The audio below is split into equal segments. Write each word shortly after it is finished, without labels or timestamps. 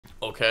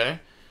Okay.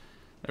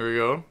 There we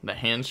go. The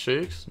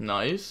handshakes.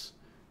 Nice.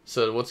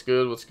 Said, what's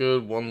good? What's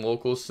good? One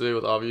local today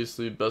with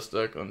obviously best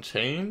deck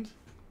Unchained.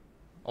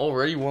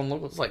 Already one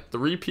local. It's like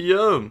 3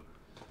 p.m.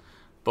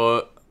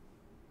 But,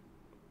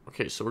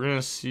 okay, so we're going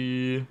to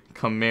see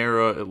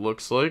Chimera, it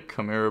looks like.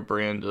 Chimera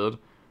branded.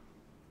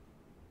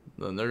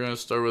 Then they're going to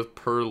start with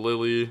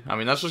Purrely. I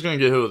mean, that's just going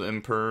to get hit with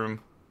Imperm.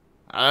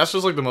 That's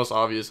just like the most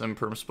obvious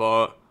Imperm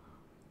spot.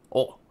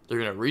 Oh, they're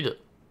going to read it.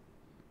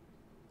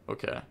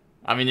 Okay.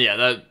 I mean, yeah,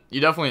 that you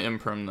definitely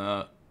Imperm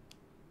that.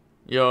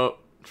 Yup.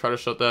 Try to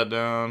shut that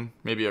down.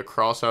 Maybe a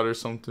cross out or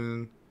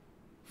something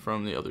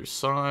from the other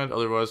side.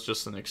 Otherwise,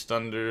 just an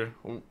extender.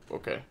 Ooh,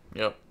 okay.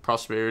 Yep.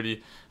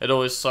 Prosperity. It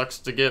always sucks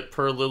to get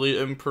Purrely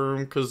Imperm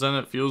because then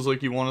it feels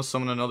like you want to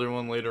summon another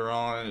one later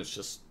on. It's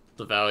just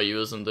the value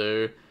isn't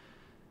there.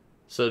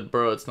 Said,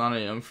 bro, it's 9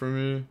 a.m. for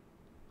me.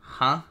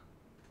 Huh?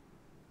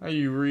 How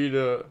you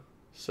read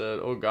said,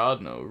 oh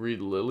god, no. Read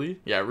Lily?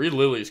 Yeah, read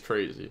Lily's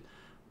crazy.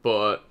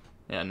 But,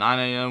 yeah, 9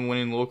 a.m.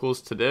 winning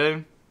locals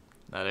today.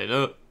 That ain't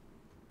it.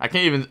 I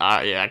can't even,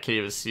 yeah, I can't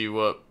even see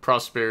what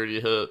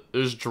Prosperity hit.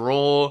 There's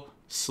Droll,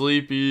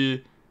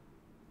 Sleepy,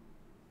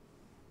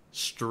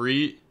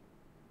 Street.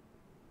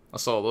 I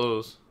saw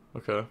those.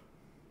 Okay.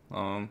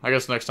 I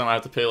guess next time I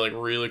have to pay, like,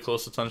 really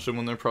close attention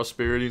when they're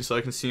Prosperity so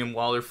I can see them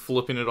while they're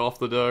flipping it off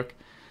the deck.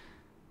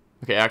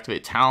 Okay,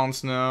 activate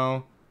talents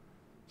now.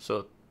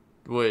 So,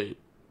 wait.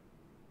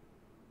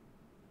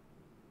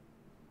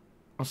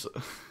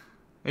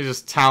 They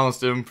just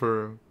talents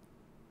Imperm.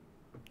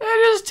 It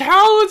is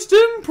Talanced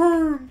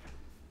Imperm!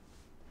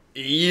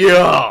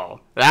 Yo!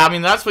 I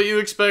mean, that's what you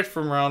expect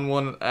from round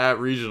 1 at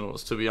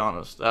regionals, to be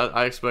honest.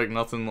 I expect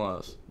nothing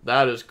less.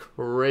 That is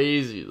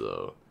crazy,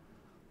 though.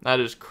 That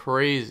is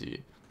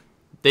crazy.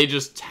 They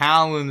just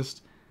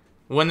Talanced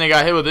when they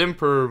got hit with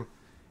Imperm,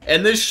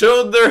 and they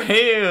showed their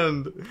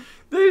hand!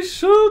 They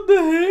showed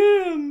the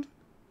hand!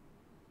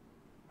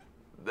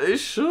 They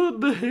showed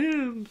the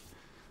hand!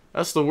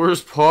 That's the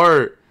worst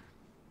part.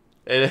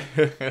 And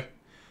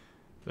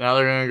now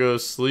they're gonna go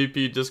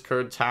Sleepy,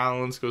 discard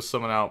Talents, go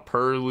summon out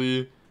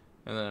Purrely,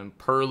 and then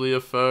Purrely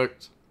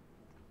effect.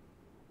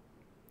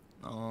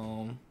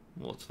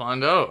 Let's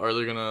find out. Are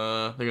they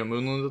gonna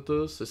Moonland at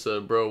this? They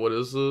said, bro, what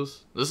is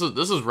this? This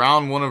is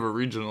round 1 of a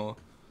regional.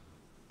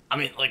 I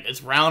mean, like,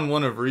 it's round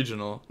 1 of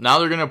regional. Now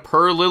they're gonna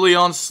Purrely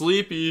on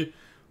Sleepy,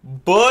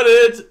 but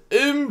it's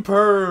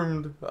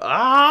Impermed.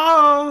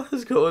 Ah,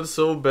 it's going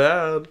so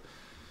bad.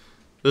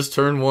 This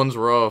turn 1's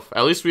rough.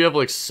 At least we have,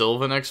 like,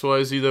 Sylvan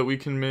XYZ that we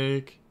can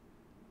make.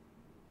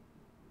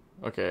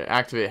 Okay,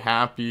 activate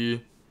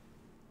Happy.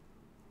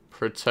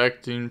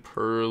 Protecting,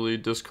 Purrely,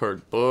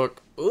 discard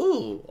Book.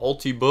 Ooh,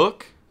 ulti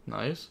Book.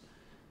 Nice.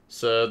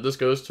 Said this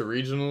goes to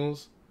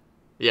regionals.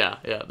 Yeah,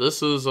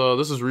 this is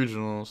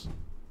regionals.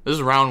 This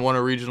is round 1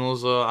 of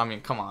regionals, I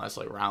mean, come on, it's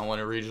like round 1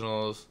 of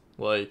regionals.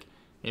 Like,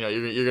 you know,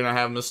 you're gonna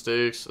have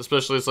mistakes.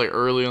 Especially it's like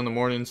early in the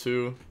morning,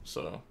 too.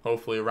 So,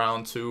 hopefully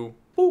round 2,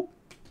 boop.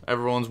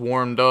 Everyone's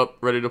warmed up,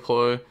 ready to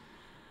play.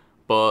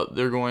 But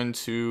they're going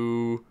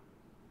to...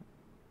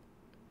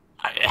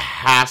 It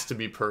has to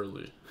be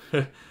Purrely.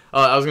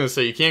 I was going to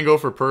say, you can't go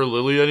for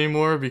Purrely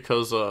anymore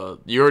because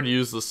you already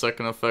used the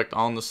second effect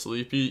on the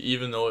Sleepy,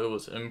 even though it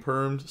was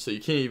Impermed. So you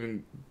can't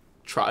even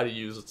try to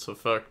use its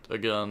effect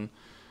again.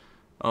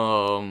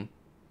 But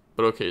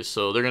okay,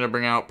 so they're going to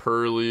bring out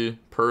Purrely.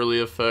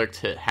 Purrely effect,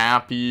 hit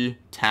Happy,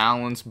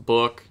 Talents,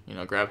 Book. You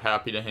know, grab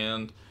Happy to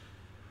hand.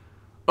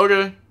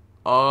 Okay.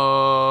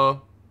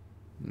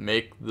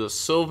 Make the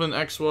Sylvan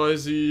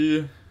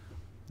XYZ,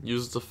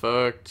 use its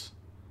effect.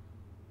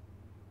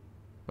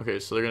 Okay,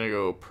 so they're gonna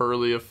go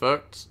Purrely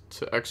effect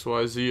to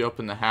XYZ up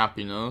into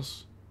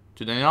Happiness.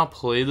 Do they not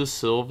play the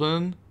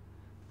Sylvan?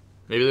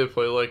 Maybe they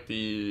play like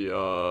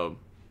the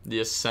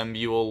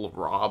Assembual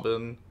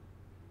Robin.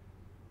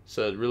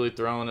 Said really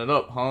throwing it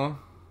up, huh?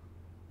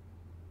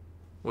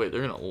 Wait,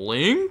 they're gonna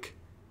link?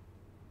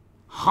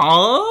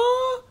 Huh?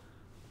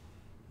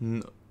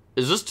 No.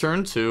 Is this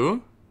turn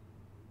 2?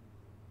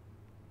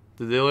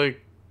 Did they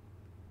like...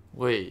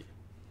 Wait.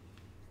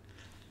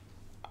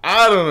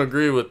 I don't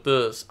agree with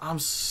this. I'm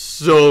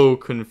so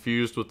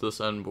confused with this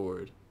end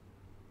board.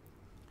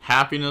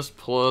 Happiness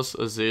plus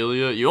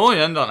Azalea. You only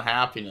end on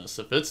Happiness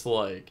if it's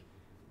like...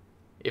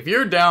 If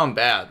you're down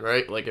bad,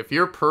 right? Like if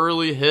you're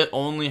Purrely hit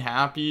only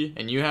Happy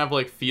and you have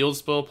like Field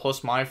Spell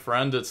plus My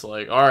Friend, it's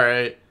like,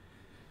 alright.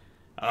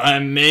 I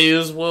may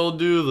as well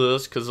do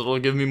this because it'll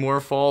give me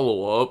more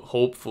follow-up,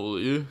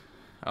 hopefully.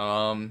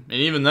 And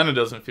even then it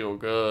doesn't feel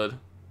good.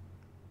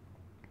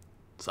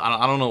 So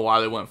I don't know why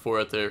they went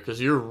for it there,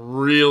 because you're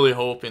really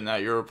hoping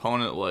that your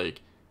opponent,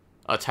 like,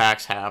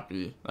 attacks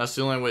Happy. That's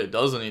the only way it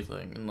does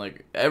anything. And,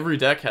 like, every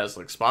deck has,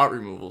 like, spot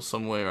removal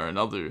some way or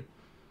another.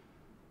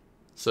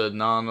 Said,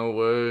 nah, no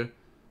way.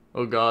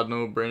 Oh god,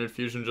 no, Branded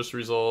Fusion just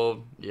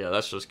resolved. Yeah,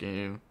 that's just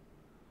game.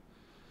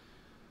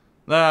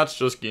 That's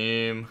just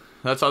game.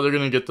 That's how they're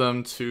gonna get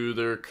them to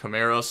their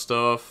Chimera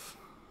stuff.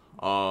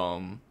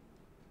 Honestly,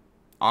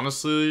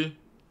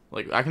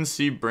 like, I can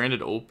see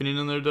Branded opening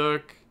in their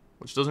deck.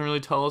 which doesn't really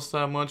tell us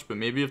that much, but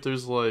maybe if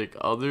there's like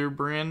other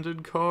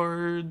branded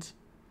cards.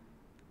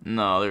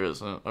 No, there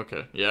isn't.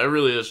 Okay. Yeah, it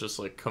really is just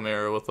like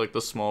Chimera with like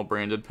the small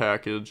branded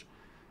package.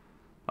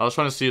 I was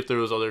trying to see if there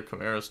was other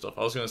Chimera stuff.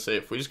 I was gonna say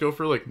if we just go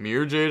for like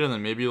Mirror Jade and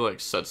then maybe like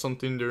set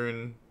something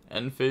during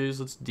end phase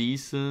that's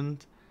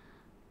decent.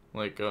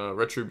 Like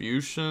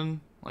Retribution.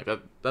 Like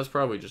that's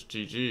probably just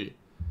GG.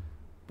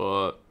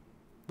 But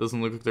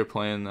doesn't look like they're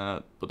playing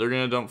that. But they're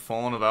gonna dump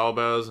Fallen of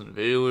Albaz and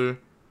Valor.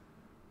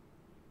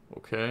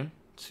 Okay.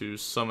 To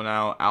summon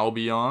out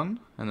Albion.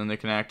 And then they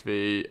can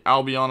activate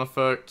Albion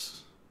effect.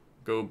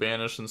 Go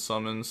banish and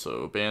summon.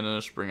 So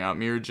banish, bring out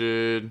Mirror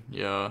Jade.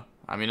 Yeah.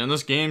 I mean, in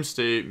this game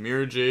state,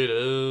 Mirror Jade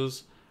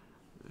is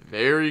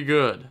very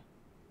good.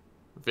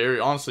 Very,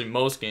 honestly,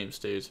 most game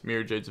states,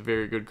 Mirror Jade's a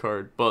very good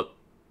card. But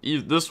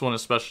this one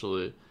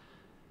especially.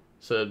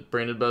 Said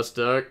branded best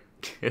deck.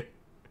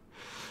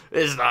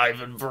 It's not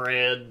even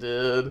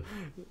branded.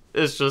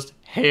 It's just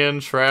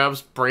hand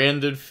traps,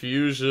 branded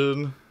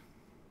fusion.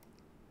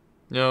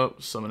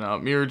 Yep, summon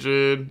out Mirror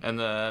Jade. And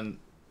then,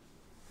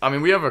 I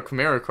mean, we have a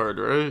Chimera card,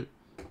 right?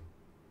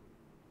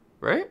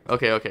 Right?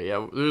 Okay,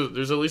 yeah.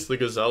 There's at least the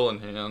Gazelle in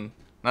hand.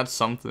 That's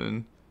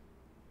something.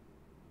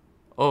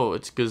 Oh,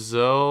 it's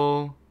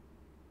Gazelle.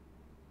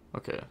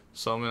 Okay,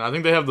 so I mean, I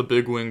think they have the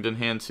Big Winged in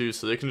hand too,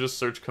 so they can just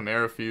search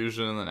Chimera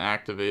Fusion and then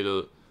activate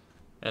it.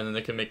 And then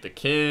they can make the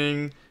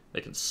King.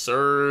 They can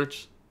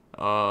search.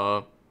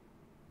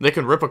 They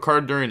can rip a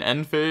card during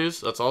end phase.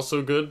 That's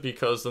also good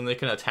because then they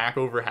can attack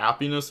over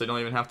Happiness. They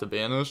don't even have to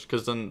banish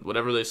because then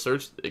whatever they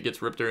search, it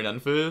gets ripped during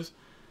end phase.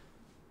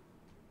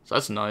 So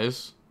that's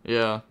nice.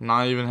 Yeah,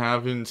 not even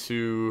having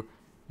to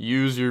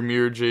use your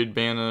Mirror Jade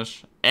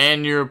banish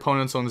and your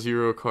opponent's on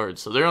 0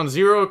 cards. So they're on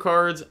 0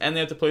 cards and they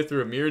have to play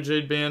through a Mirror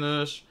Jade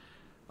banish.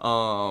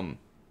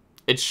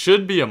 It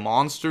should be a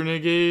monster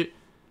negate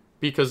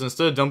because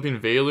instead of dumping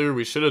Valor,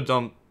 we should have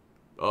dumped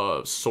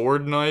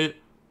Sword Knight.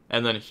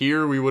 And then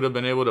here we would have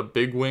been able to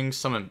Big Wing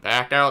summon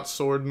back out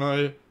Sword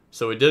Knight.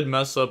 So we did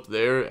mess up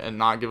there and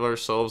not give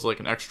ourselves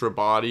like an extra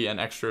body and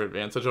extra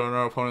advantage on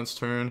our opponent's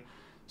turn.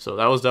 So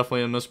that was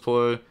definitely a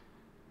misplay.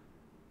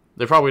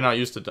 They're probably not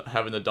used to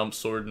having to dump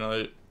Sword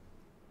Knight.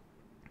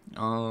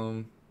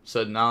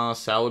 Said nah,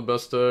 Salad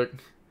best deck.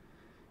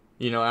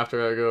 You know,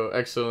 after I go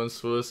EXO and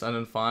Swiss and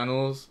in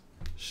finals.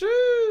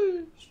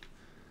 Sheesh.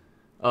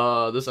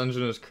 This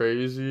engine is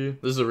crazy.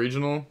 This is a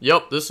regional.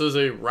 Yep, this is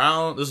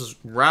round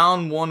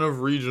 1 of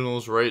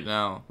regionals right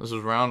now. This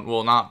is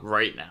well, not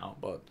right now,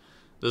 but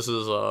this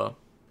is a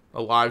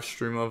live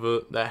stream of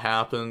it that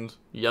happened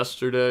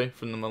yesterday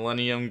from the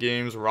Millennium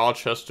Games,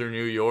 Rochester,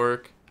 New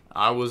York.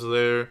 I was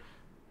there.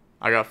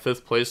 I got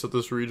 5th place at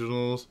this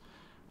regionals.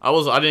 I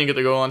didn't get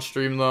to go on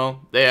stream though.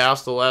 They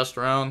asked the last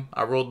round.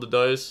 I rolled the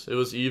dice. It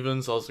was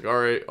even, so I was like,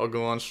 alright, I'll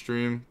go on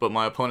stream. But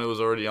my opponent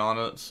was already on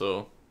it,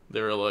 so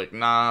they were like,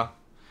 nah,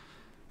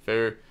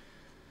 fair.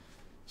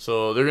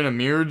 So they're gonna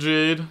Mirror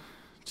Jade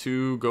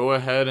to go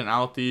ahead and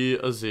out the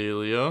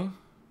Azalea.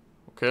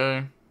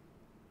 Okay.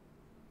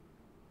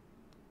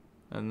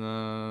 And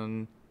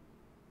then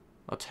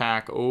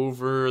attack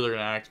over. They're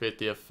gonna activate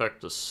the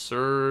effect of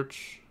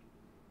search.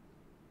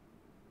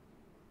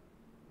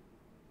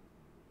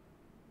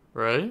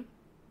 Right?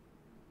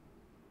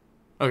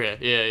 Okay,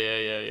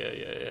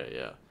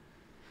 yeah.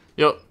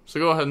 Yep, so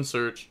go ahead and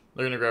search.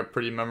 They're gonna grab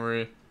Pretty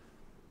Memory.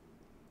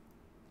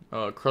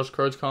 Crush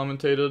Cards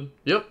commentated.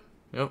 Yep.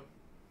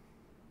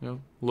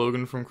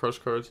 Logan from Crush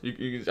Cards.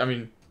 I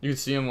mean, you can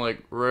see him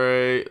like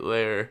right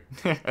there.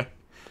 They're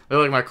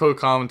like my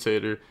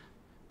co-commentator,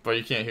 but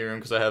you can't hear him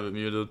because I have it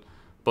muted.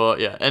 But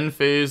yeah, end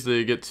phase,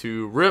 they get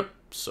to rip.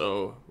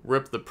 So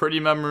rip the Pretty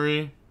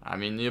Memory. I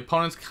mean, the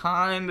opponent's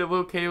kind of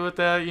okay with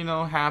that, you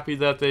know, happy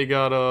that they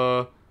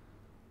got,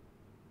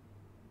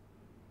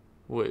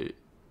 wait.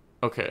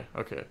 Okay.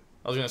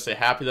 I was gonna say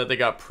happy that they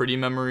got Pretty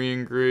Memory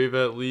engraved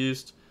at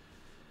least.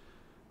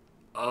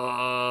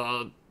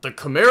 The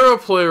Chimera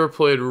player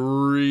played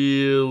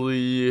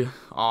really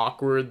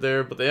awkward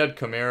there, but they had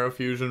Chimera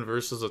Fusion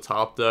versus a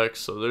top deck,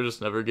 so they're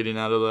just never getting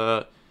out of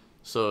that.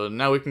 So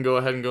now we can go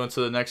ahead and go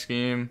into the next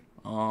game.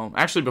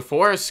 Actually,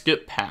 before I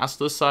skip past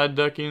the side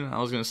decking, I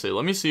was going to say,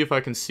 let me see if I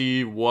can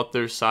see what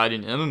they're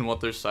siding in and what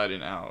they're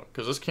siding out.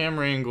 Because this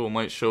camera angle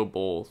might show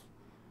both.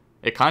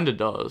 It kind of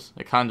does.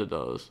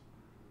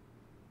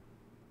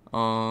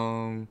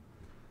 Okay,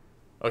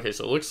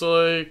 so it looks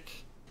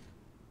like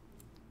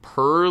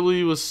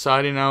Purrely was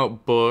siding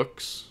out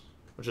Books,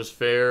 which is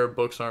fair.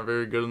 Books aren't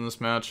very good in this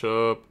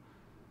matchup.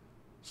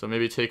 So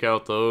maybe take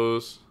out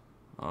those.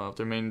 If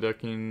they're main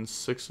decking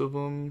 6 of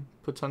them,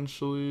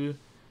 potentially.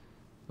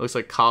 Looks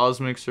like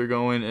Cosmics are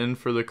going in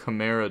for the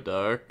Chimera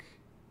deck.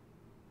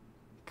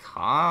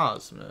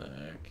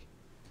 Cosmic?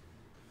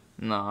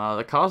 Nah,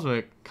 the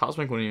Cosmic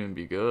wouldn't even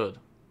be good.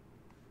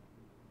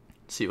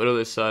 Let's see, what do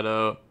they side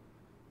out?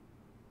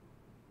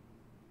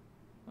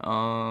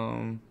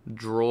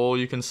 Droll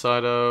you can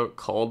side out.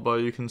 Called By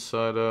you can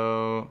side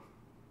out.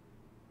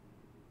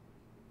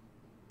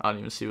 I don't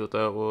even see what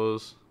that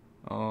was.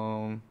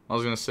 I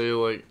was gonna say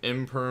like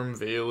Imperm,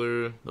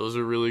 Veiler. Those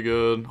are really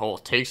good. Oh,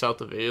 it takes out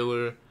the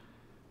Veiler.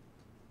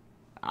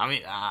 I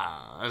mean,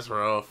 that's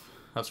rough.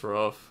 That's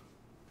rough.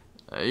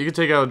 You could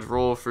take out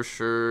Droll for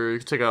sure. You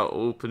could take out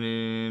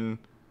Opening.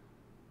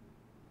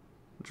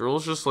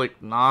 Droll's just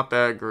like not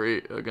that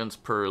great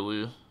against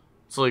Purrely.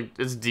 It's like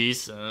it's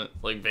decent.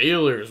 Like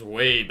Veiler is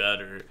way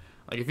better.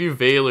 Like if you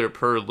Veiler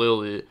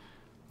Purrely,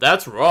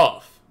 that's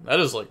rough. That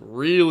is like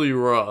really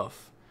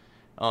rough.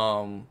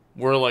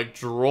 Where like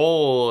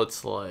Droll,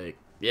 it's like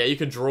yeah, you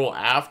could Droll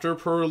after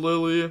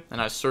Purrely, and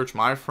I search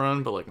my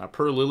friend, but like my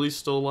Purrely's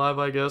still alive,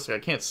 I guess. Like I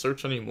can't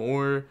search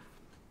anymore.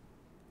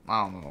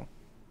 I don't know.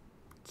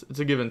 It's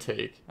a give and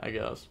take, I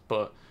guess.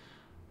 But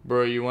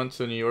bro, you went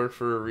to New York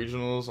for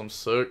regionals. I'm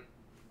sick.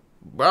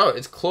 Wow,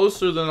 it's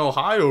closer than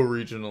Ohio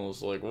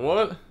regionals. Like,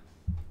 what?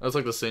 That's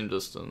like the same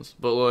distance.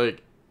 But,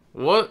 like,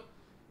 what?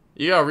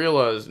 You gotta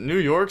realize, New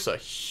York's a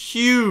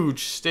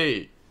huge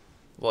state.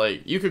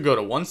 Like, you could go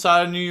to one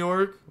side of New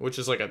York, which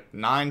is like a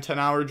 9-10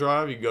 hour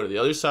drive. You could go to the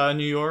other side of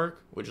New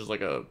York, which is like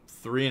a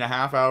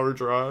 3.5 hour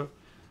drive.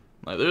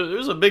 Like,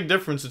 there's a big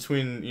difference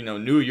between, you know,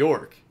 New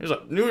York.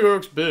 New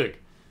York's big.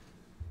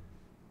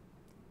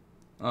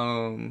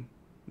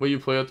 What you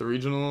play at the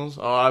regionals?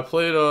 Oh, I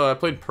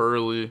played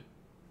Purrely.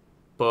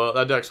 But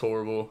that deck's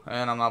horrible,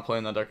 and I'm not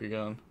playing that deck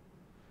again.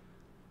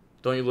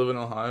 Don't you live in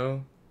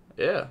Ohio?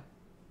 Yeah.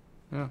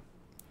 Yeah.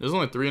 It was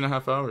only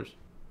 3.5 hours.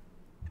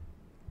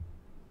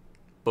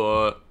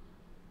 But,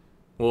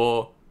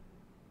 well,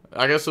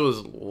 I guess it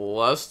was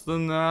less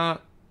than that.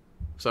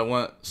 Because I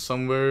went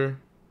somewhere.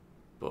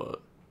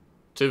 But,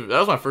 that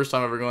was my first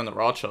time ever going to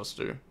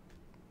Rochester.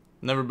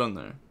 Never been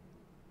there.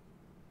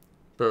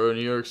 Bro,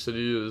 New York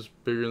City is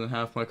bigger than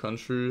half my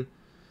country.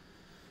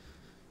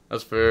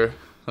 That's fair.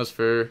 That's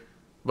fair.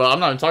 But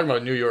I'm not even talking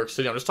about New York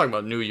City. I'm just talking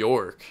about New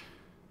York.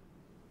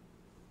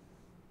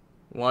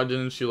 Why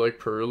didn't you like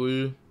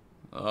Purrely?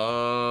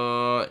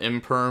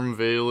 Imperm,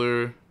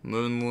 Veiler,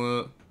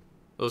 Moonlit.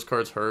 Those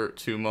cards hurt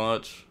too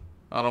much.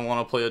 I don't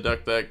want to play a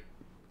deck that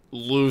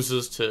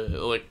loses to,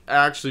 like,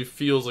 actually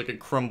feels like it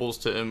crumbles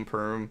to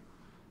Imperm.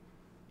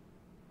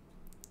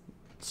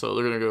 So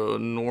they're going to go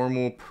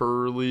normal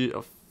Purrely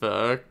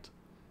effect.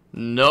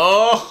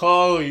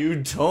 No, you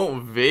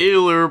don't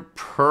Veiler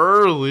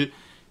Purrely.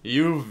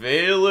 You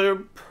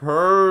Veiler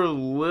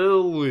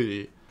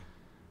Purrely.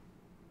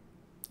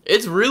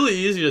 It's really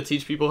easy to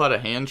teach people how to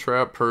hand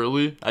trap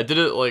Purrely. I did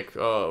it like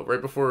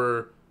right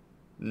before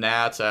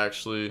Nats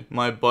actually.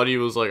 My buddy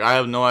was like, I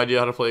have no idea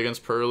how to play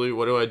against Purrely.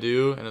 What do I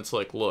do? And it's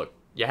like, look,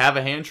 you have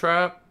a hand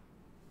trap.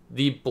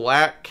 The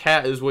black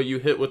cat is what you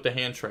hit with the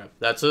hand trap.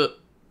 That's it.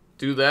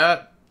 Do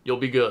that, you'll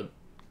be good.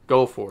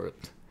 Go for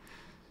it.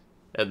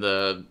 And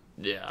then,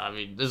 yeah, I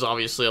mean, there's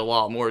obviously a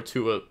lot more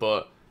to it,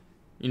 but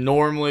you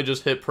normally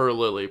just hit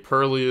Purrely.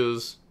 Purrely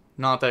is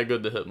not that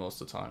good to hit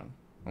most of the time.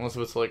 Unless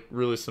it's like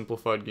really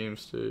simplified game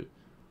state.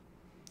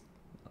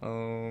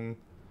 Hey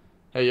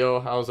yo,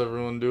 how's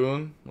everyone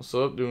doing? What's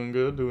up? Doing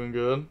good, doing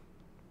good.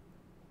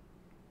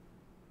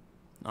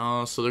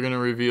 So they're gonna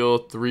reveal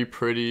 3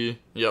 pretty.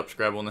 Yep,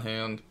 Scrabble in the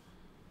hand.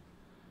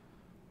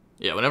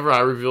 Yeah, whenever I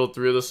reveal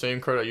 3 of the same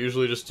card, I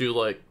usually just do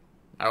like,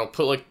 I'll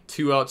put like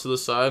 2 out to the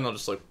side and I'll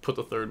just like put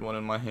the 3rd one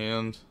in my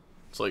hand.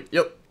 It's like,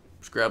 yep,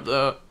 just grab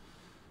that.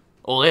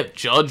 Oh, they have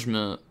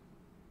Judgment.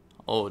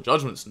 Oh,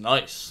 Judgment's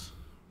nice.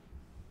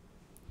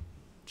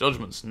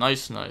 Judgment's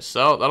nice.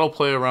 That'll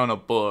play around a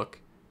book,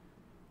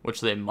 which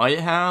they might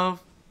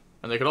have,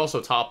 and they could also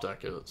top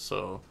deck it.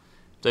 So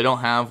if they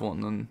don't have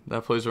one, then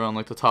that plays around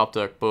like the top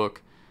deck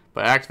book.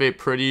 But activate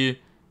pretty,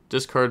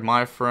 discard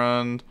my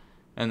friend,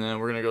 and then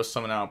we're gonna go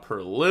summon out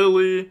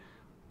Purrely.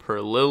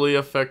 Purrely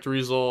effect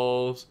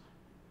resolves.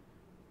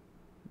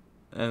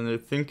 And they're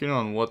thinking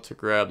on what to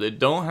grab. They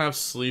don't have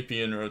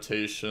Sleepy in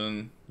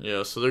rotation.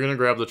 Yeah, so they're going to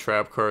grab the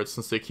trap card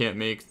since they can't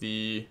make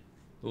the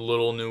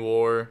little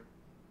Noir.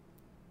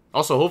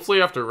 Also,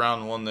 hopefully after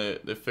round 1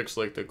 they fix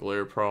like the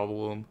glare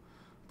problem.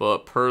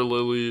 But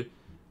Purrely,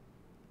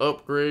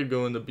 upgrade,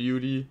 going to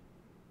Beauty.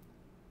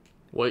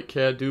 White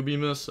Cat do be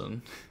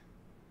missing.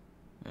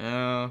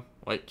 Yeah,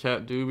 White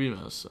Cat do be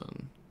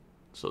missing.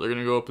 So they're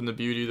going to go up in the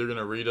Beauty. They're going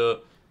to read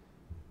it.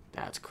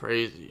 That's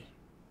crazy.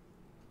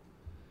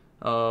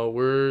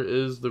 Where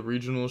is the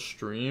regional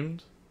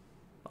streamed?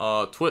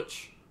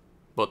 Twitch.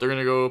 But they're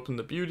gonna go open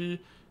the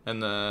Beauty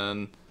and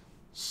then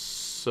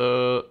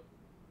set.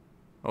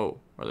 Oh,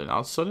 are they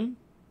not setting?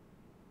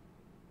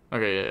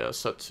 Okay, yeah,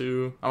 set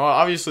 2. Well,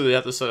 obviously they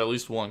have to set at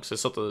least 1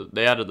 because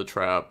they added the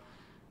trap,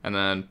 and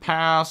then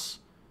pass.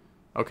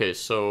 Okay,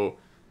 so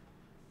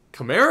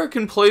Chimera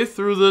can play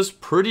through this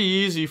pretty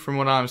easy from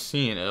what I'm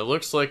seeing. It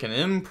looks like an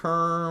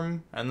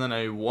Imperm and then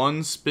a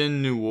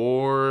 1-spin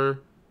Noir.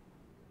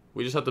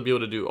 We just have to be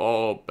able to do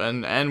all,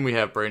 and we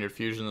have Branded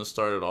Fusion to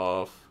start it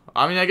off.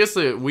 I mean, I guess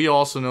we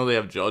also know they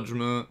have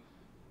Judgment.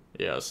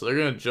 Yeah, so they're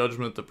going to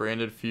Judgment the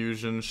Branded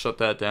Fusion, shut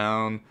that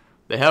down.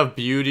 They have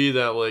Beauty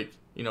that, like,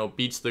 you know,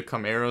 beats the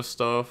Chimera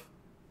stuff.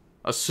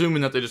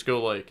 Assuming that they just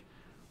go, like,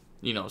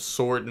 you know,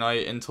 Sword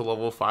Knight into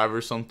level 5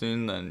 or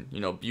something, then, you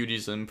know,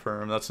 Beauty's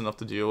Imperm. That's enough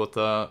to deal with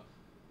that.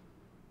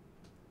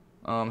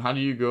 How do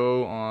you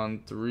go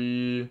on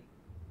 3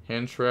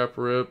 Hand Trap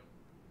Rip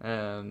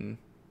and...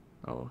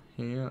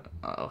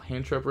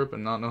 Hand Trap Rip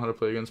and not know how to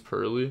play against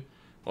Purrely?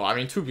 Well, I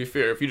mean, to be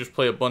fair, if you just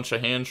play a bunch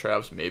of hand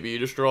traps, maybe you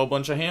just draw a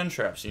bunch of hand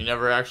traps. You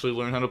never actually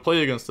learn how to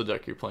play against the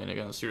deck you're playing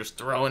against. You're just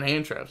throwing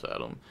hand traps at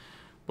them.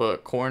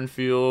 But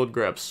Cornfield,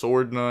 grab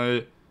Sword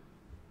Knight.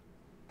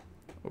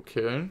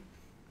 Okay.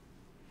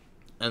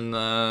 And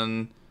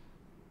then...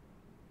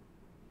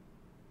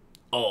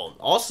 Oh,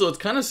 also, it's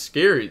kind of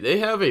scary. They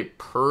have a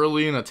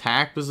Purrely in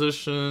attack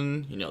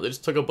position. You know, they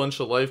just took a bunch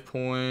of life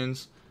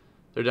points.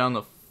 They're down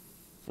to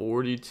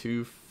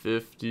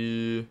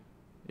 4250.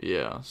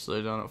 Yeah, so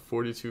they're down at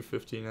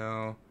 4250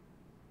 now.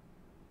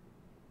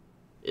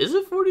 Is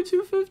it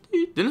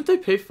 4250? Didn't they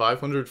pay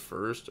 500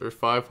 first? Or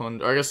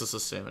 500? I guess it's the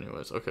same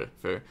anyways. Okay,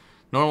 fair.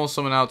 Normal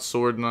summon out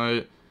Sword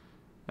Knight.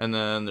 And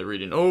then they're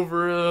reading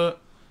over it.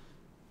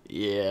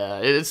 Yeah,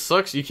 it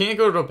sucks. You can't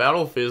go to a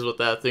battle phase with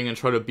that thing and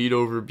try to beat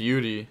over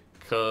Beauty.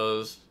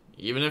 Because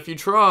even if you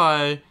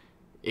try,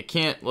 it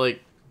can't,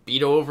 like,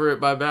 beat over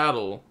it by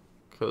battle.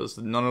 Because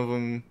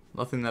nothing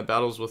that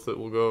battles with it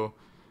will go.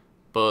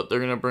 But they're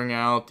going to bring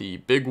out the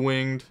Big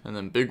Winged and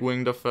then Big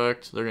Winged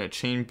effect. They're going to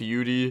chain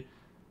Beauty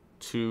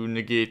to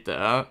negate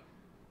that.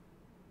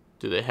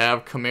 Do they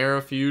have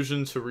Chimera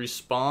Fusion to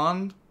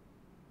respond?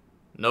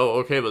 No,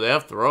 okay, but they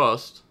have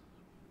Thrust.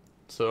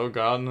 So,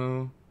 God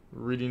no.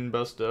 Reading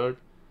best deck.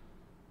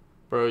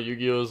 Bro,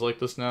 YuGiOh is like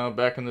this now.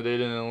 Back in the day,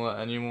 didn't let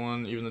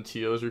anyone, even the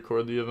TOs,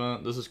 record the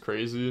event. This is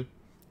crazy.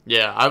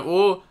 Yeah,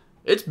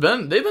 they've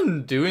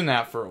been doing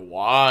that for a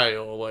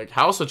while. Like,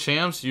 House of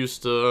Champs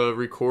used to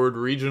record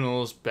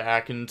regionals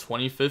back in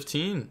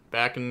 2015.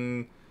 Back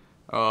in,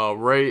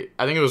 I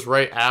think it was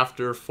right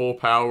after Full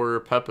Power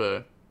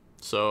Pepe.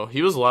 So,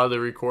 he was allowed to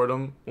record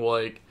them,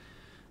 like,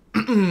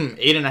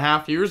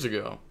 8.5 years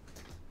ago.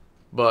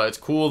 But it's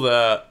cool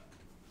that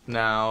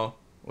now...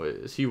 Wait,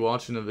 is he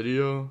watching a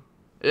video?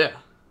 Yeah.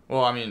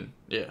 Well, I mean,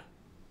 yeah.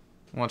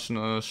 Watching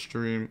a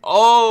stream.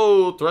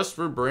 Oh! Thrust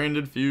for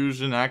Branded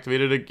Fusion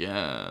activated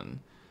again.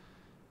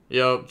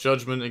 Yep,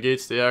 Judgment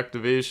negates the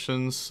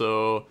activation,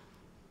 so...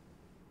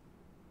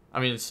 I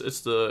mean, I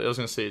was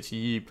gonna say it's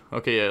Yeep.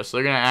 Okay, yeah, so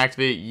they're gonna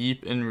activate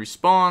Yeep in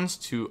response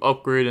to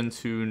upgrade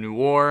into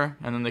Noir,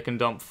 and then they can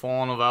dump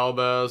Fawn of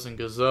Albaz and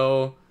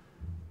Gazelle.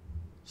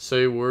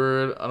 Say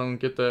word, I don't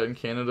get that in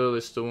Canada, they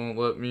still won't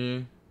let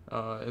me.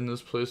 In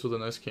this place with a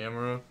nice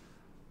camera.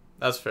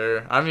 That's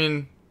fair. I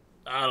mean,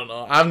 I don't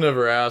know. I've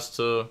never asked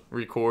to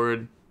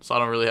record, so I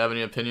don't really have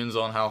any opinions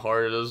on how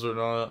hard it is or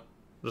not.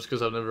 Just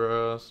because I've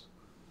never asked.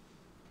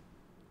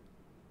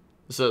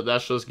 So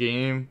that's just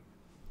game?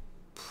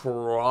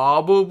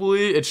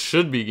 Probably. It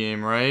should be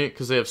game, right?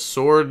 Because they have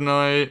Sword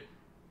Knight,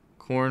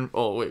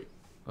 Oh, wait.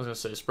 I was going to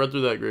say, spread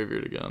through that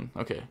graveyard again.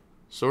 Okay.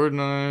 Sword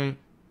Knight.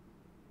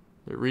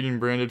 They're reading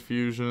Branded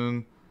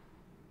Fusion.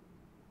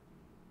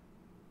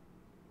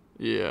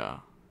 Yeah.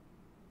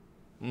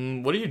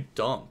 What do you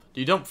dump?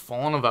 Do you dump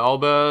Fawn of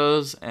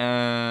Albaz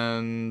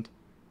and...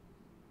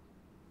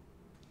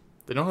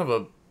 They don't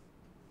have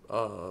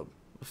a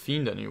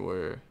Fiend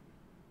anywhere.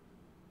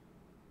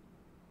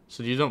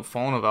 So do you dump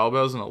Fawn of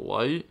Albaz and a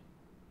Light?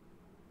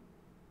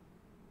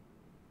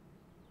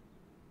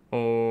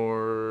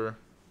 Or...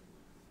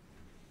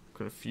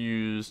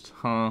 Confused,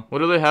 huh? What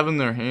do they have in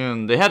their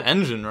hand? They had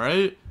Engine,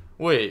 right?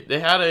 Wait, they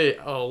had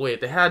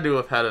they had to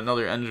have had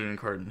another Engine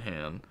card in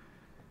hand.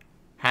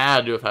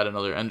 Had to have had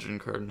another Engine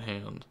card in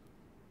hand.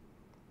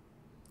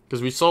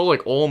 Because we saw,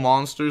 like, all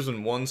monsters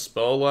in one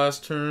spell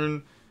last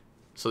turn.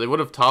 So they would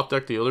have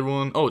top-decked the other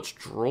one. Oh, it's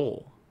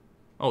Droll.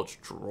 Oh, it's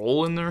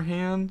Droll in their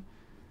hand?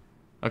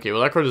 Okay, well,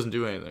 that card doesn't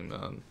do anything,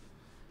 then.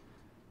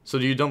 So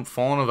do you dump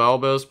Fawn of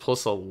Albaz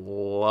plus a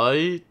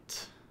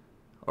Light?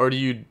 Or do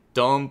you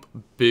dump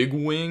Big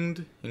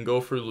Winged and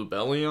go for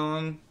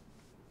Lubellion?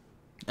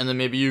 And then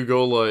maybe you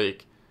go,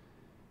 like,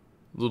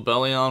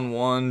 Lubellion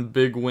 1,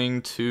 Big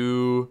Wing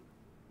 2...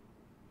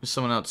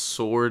 Summon out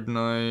Sword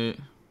Knight.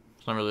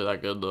 It's not really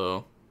that good,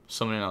 though.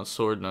 Summoning out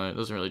Sword Knight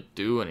doesn't really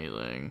do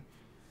anything.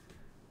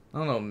 I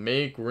don't know.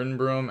 Make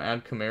Rinbrum,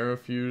 add Chimera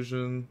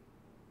Fusion.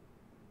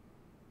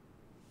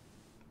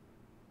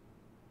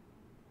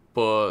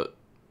 But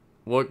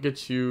what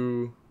gets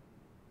you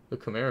the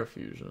Chimera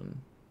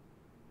Fusion?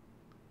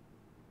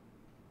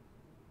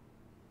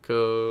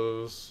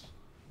 Because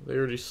they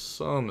already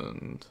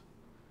summoned.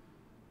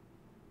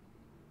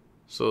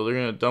 So they're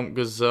going to dump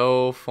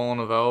Gazelle, Fallen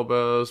of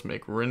Albaz,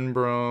 make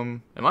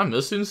Rinbrum. Am I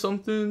missing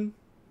something?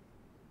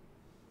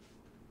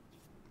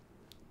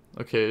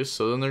 Okay,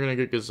 so then they're going to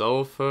get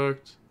Gazelle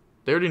effect.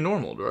 They already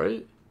normaled,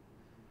 right?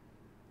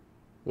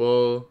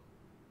 Well,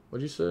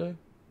 what'd you say?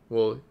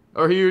 Well,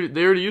 or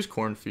they already used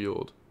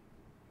Cornfield.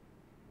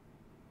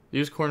 They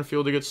used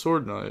Cornfield to get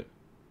Sword Knight.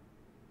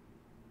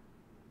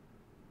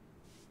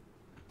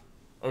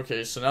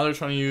 Okay, so now they're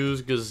trying to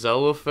use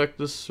Gazelle effect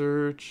to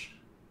search.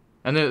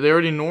 And they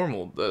already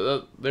normaled.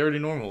 They already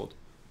normaled.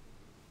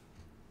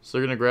 So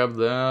they're going to grab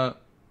that.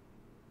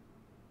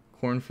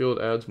 Cornfield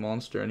adds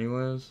monster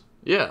anyways.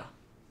 Yeah,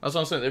 that's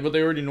what I'm saying. But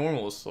they already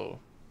normal, so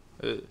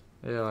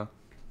yeah.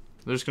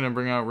 They're just gonna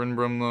bring out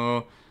Rinbrum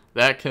though.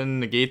 That can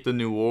negate the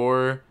New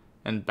War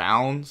and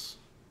bounce.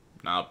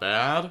 Not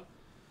bad.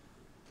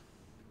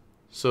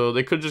 So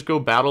they could just go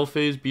battle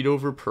phase, beat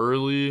over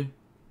Purrely.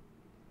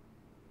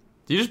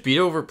 Do you just beat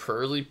over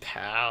Purrely?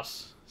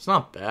 Pass. It's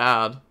not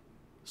bad.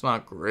 It's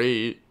not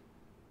great.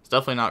 It's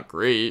definitely not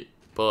great,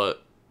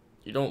 but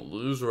you don't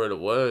lose right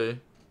away.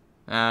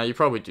 You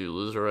probably do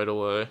lose right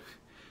away,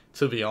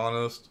 to be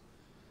honest.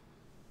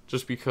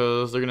 Just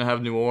because they're going to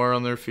have Noir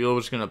on their field,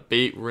 which is going to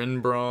bait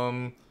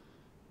Rinbrum.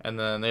 And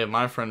then they have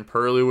my friend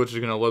Purrely, which is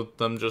going to let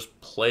them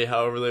just play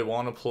however they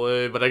want to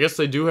play. But I guess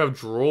they do have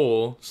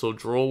Duel, so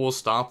Duel will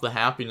stop the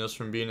happiness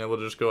from being able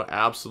to just go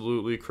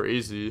absolutely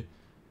crazy.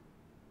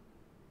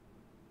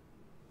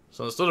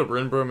 So instead of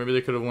Rinbrum, maybe they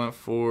could have went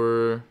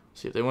for...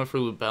 See, if they went for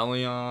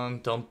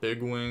Lubellion, dump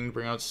Big Wing,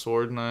 bring out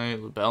Sword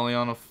Knight,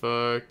 Lubellion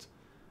effect.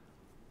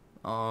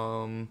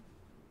 No,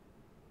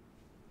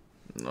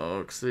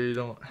 because they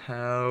don't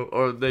have...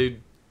 Or they...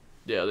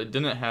 Yeah, they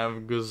didn't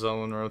have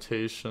Gazelle in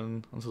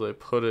rotation until they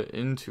put it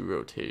into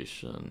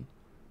rotation.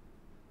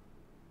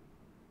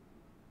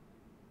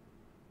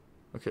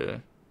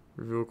 Okay.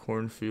 Reveal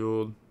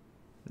Cornfield.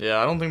 Yeah,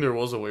 I don't think there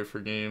was a way for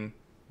game.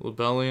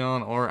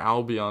 Lubellion or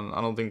Albion,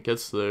 I don't think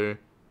gets there.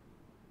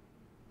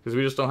 Because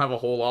we just don't have a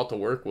whole lot to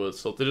work with.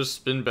 So if they just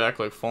spin back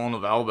like Fallen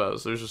of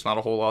Albaz, there's just not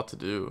a whole lot to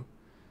do.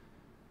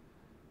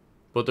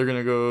 But they're going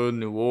to go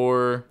New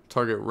War,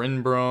 target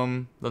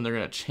Rinbrum. Then they're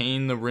going to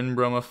chain the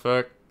Rinbrum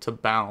effect to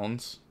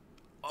bounce.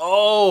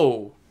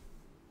 Oh!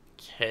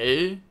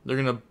 Okay. They're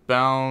going to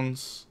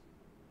bounce.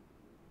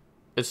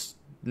 It's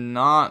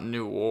not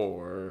New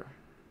War.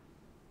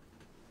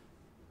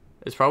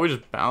 It's probably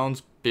just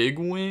bounce Big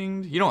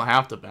Winged. You don't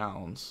have to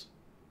bounce.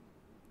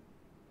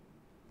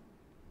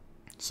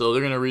 So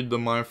they're going to read the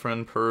My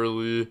Friend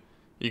Purrely.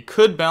 You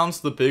could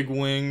bounce the Big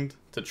Winged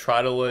to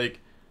try to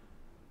like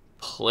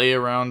play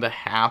around to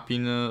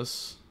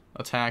happiness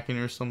attacking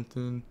or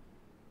something.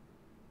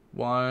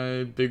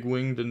 Why Big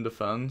Winged in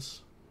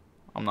defense?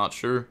 I'm not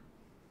sure.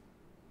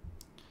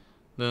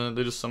 Then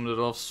they just summoned it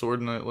off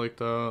Sword Knight like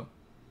that.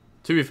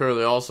 To be fair,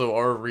 they also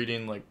are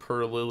reading like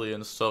Purrely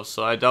and stuff,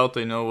 so I doubt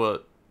they know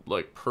what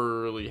like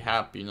Purrely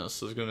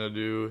happiness is gonna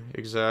do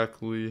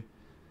exactly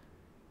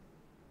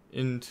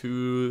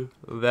into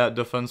that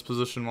defense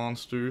position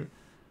monster.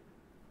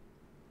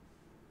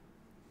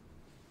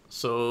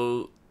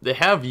 So they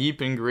have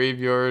Yeep in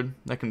graveyard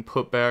that can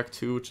put back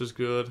too, which is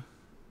good.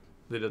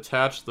 They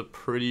detach the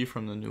Pretty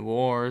from the New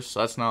War, so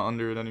that's not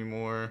under it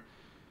anymore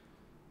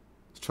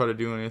to try to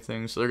do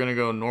anything. So they're gonna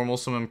go normal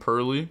summon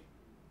Purrely,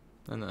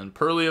 and then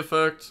Purrely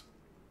effect,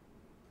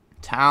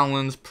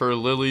 Talons,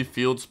 Purrely,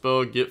 field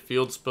spell, get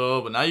field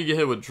spell. But now you get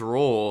hit with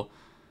Droll.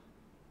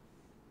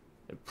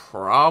 It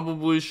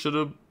probably should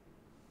have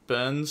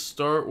been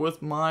start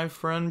with My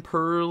Friend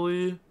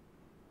Purrely,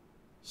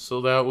 so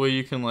that way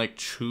you can like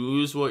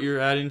choose what you're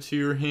adding to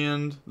your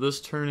hand this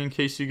turn in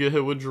case you get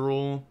hit with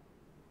Droll.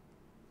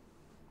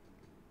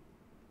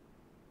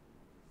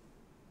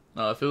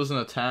 If it was an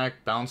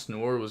attack, bounce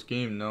Noir was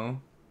game, no.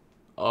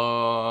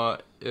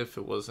 If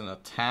it was an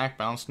attack,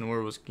 bounce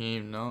Noir was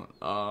game, no.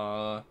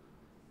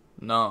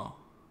 No.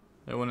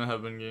 It wouldn't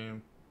have been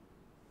game.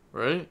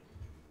 Right?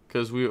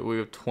 Because we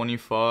have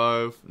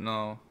 25.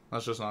 No,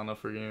 that's just not enough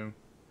for game.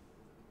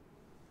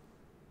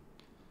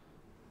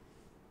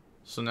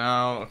 So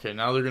now, okay,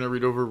 now they're going to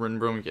read over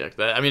Rinbrum. Yeah,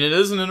 that, I mean, it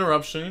is an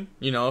interruption.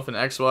 You know, if an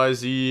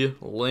XYZ,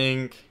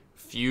 Link,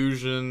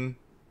 Fusion...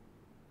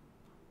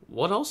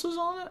 What else is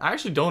on it? I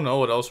actually don't know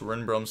what else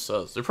Rinbrum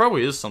says. There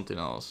probably is something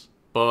else.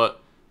 But,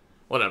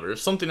 whatever. If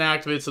something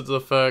activates its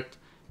effect,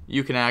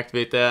 you can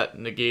activate that,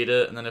 negate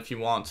it, and then if you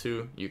want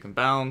to, you can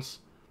bounce.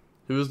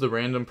 Who's the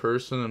random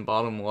person in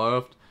bottom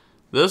left?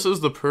 This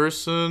is the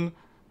person...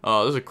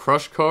 There's a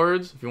Crush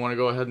Cards, if you want to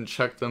go ahead and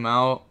check them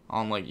out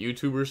on, like,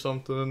 YouTube or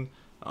something.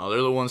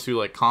 They're the ones who,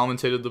 like,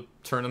 commentated the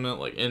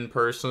tournament, like, in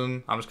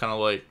person. I'm just kind of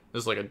like,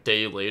 this is, like, a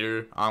day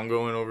later. I'm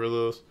going over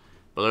this.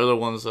 But they're the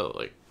ones that,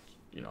 like,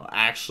 you know,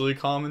 actually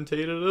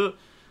commentated it.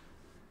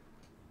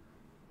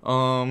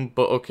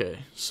 But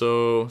okay.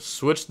 So,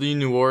 switch the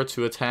Noir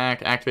to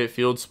attack, activate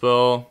field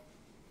spell.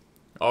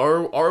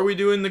 Are we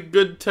doing the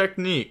good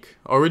technique?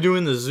 Are we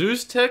doing the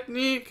Zeus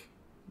technique?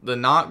 The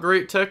not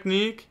great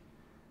technique?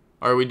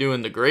 Are we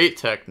doing the great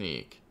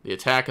technique? The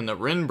attack and the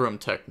Rinbrum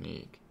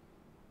technique?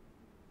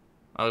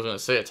 I was going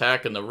to say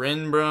attack and the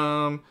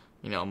Rinbrum.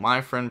 You know,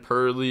 My Friend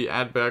Purrely,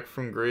 add back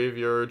from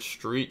graveyard,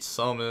 street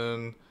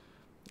summon.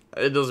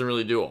 It doesn't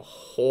really do a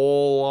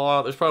whole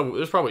lot. There's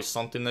probably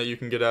something that you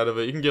can get out of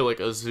it. You can get like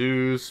a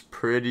Zeus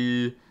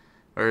Pretty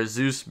or a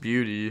Zeus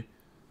Beauty.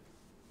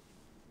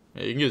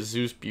 Yeah, you can get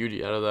Zeus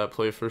Beauty out of that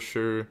play for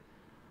sure.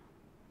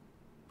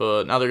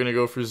 But now they're gonna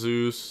go for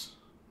Zeus.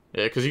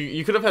 Yeah, because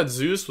you could have had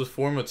Zeus with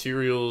 4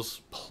 materials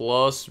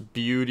plus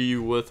Beauty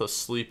with a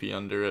Sleepy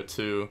under it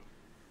too.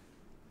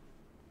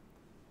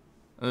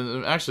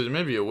 And actually, there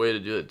may be a way to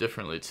do it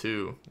differently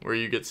too, where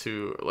you get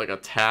to like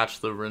attach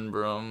the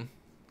Rinbrum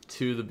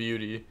to the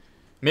beauty.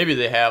 Maybe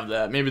they have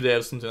that. Maybe they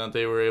have something that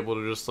they were able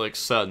to just like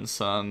set and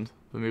send.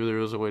 But maybe there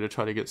was a way to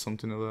try to get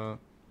something of that.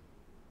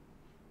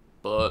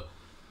 But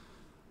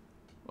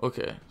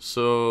okay,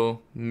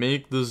 so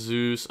make the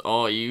Zeus.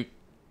 Oh, you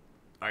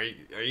are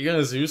you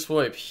gonna Zeus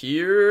wipe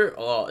here?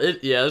 Oh,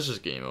 yeah, it's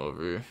just game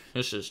over.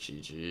 It's just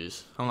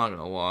GG's. I'm not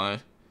gonna lie.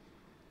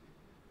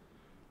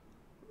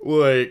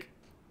 Like,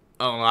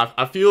 I don't know.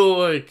 I feel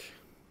like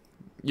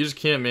you just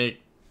can't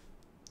make.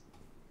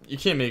 You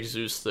can't make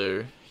Zeus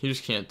there. You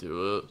just can't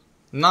do it.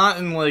 Not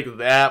in like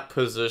that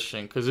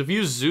position. Because if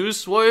you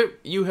Zeus wipe,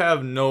 you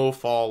have no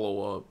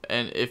follow up.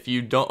 And if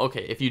you don't,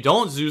 okay, if you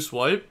don't Zeus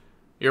wipe,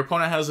 your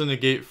opponent has a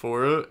negate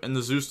for it, and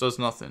the Zeus does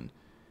nothing.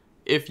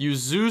 If you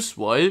Zeus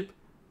wipe,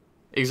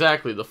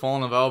 exactly, the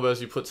Fallen of Albaz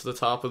you put to the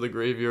top of the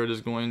graveyard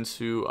is going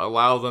to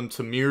allow them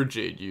to Mirror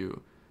Jade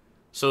you.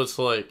 So it's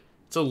like,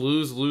 it's a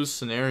lose-lose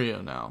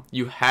scenario now.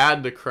 You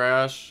had to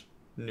crash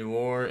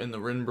Noir in the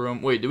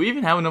Rinbrum. Wait, do we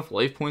even have enough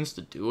life points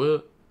to do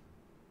it?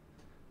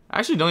 I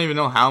actually don't even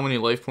know how many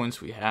life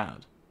points we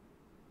had.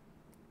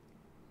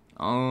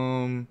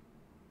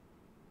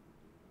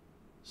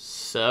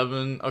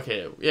 7.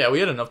 Okay, yeah, we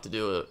had enough to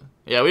do it.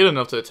 Yeah, we had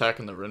enough to attack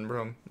in the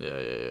Rinbrum.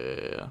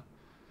 Yeah.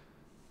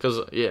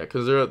 Cause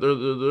they're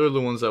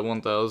the ones at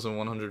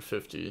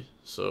 1,150.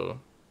 So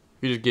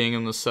if you just gang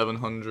them to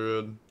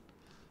 700,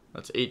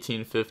 that's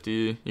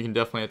 1,850. You can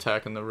definitely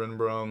attack in the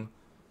Rinbrum,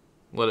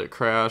 let it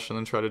crash, and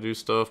then try to do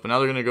stuff. But now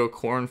they're gonna go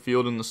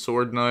Cornfield in the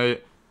Sword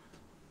Knight.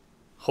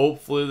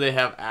 Hopefully they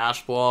have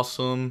Ash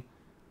Blossom.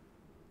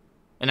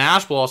 And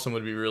Ash Blossom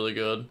would be really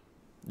good.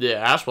 Yeah,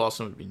 Ash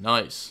Blossom would be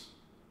nice.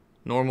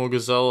 Normal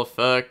Gazelle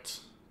effect.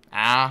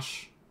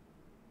 Ash.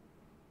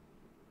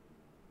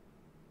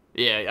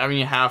 Yeah, I mean,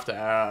 you have to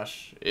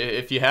Ash.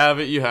 If you have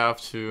it, you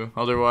have to.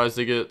 Otherwise,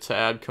 they get to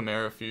add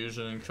Chimera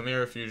Fusion. And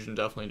Chimera Fusion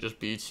definitely just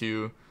beats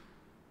you.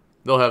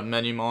 They'll have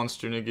many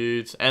monster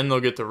negates. And they'll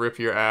get to rip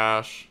your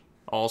Ash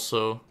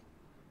also.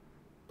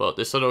 But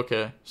they said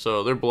okay.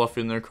 So they're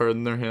bluffing their card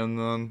in their hand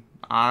then.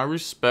 I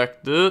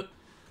respect it.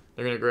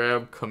 They're going to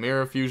grab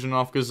Chimera Fusion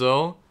off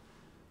Gazelle.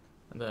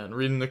 And then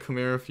reading the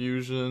Chimera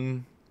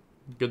Fusion.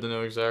 Good to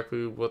know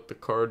exactly what the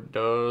card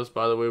does.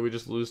 By the way, we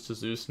just lose to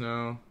Zeus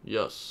now.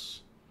 Yes.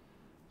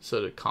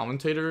 Said a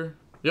commentator?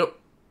 Yep.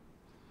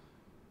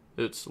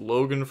 It's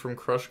Logan from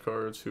Crush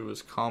Cards who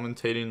is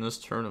commentating this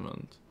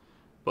tournament.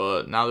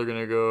 But now they're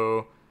going to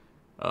go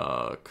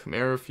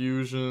Chimera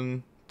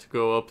Fusion to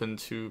go up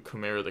into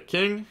Chimera the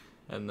King.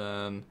 And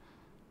then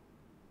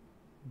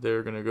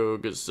they're going to go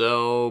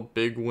Gazelle,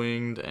 Big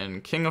Winged,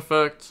 and King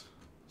Effect.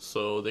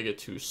 So they get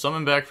to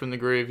summon back from the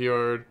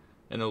graveyard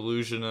an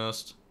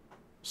Illusionist,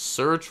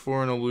 search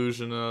for an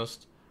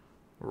Illusionist,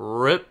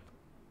 rip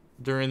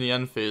during the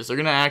end phase. They're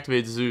going to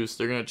activate Zeus.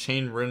 They're going to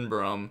chain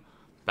Rinbrum,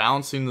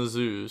 bouncing the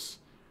Zeus.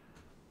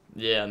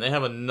 Yeah, and they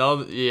have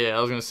another... Yeah,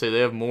 I was going to say they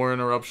have more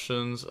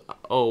interruptions.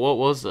 Oh, what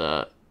was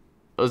that?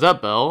 Was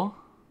that Bell?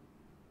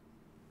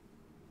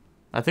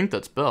 I think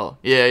that's Bell.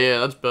 Yeah,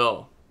 that's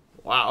Bell.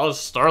 Wow, that was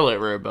Starlight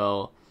Rare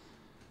Bell.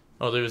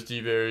 Oh, there's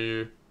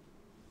D-Barrier.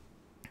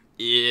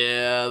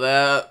 Yeah,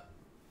 that...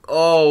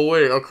 Oh,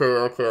 wait,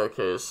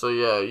 okay. So,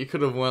 yeah, you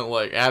could have went,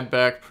 like, add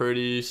back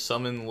Pretty,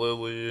 summon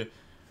Lily,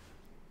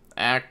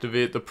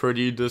 activate the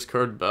Pretty,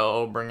 discard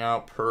Bell, bring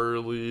out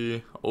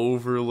Purrely,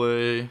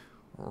 overlay,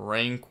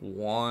 rank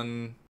 1,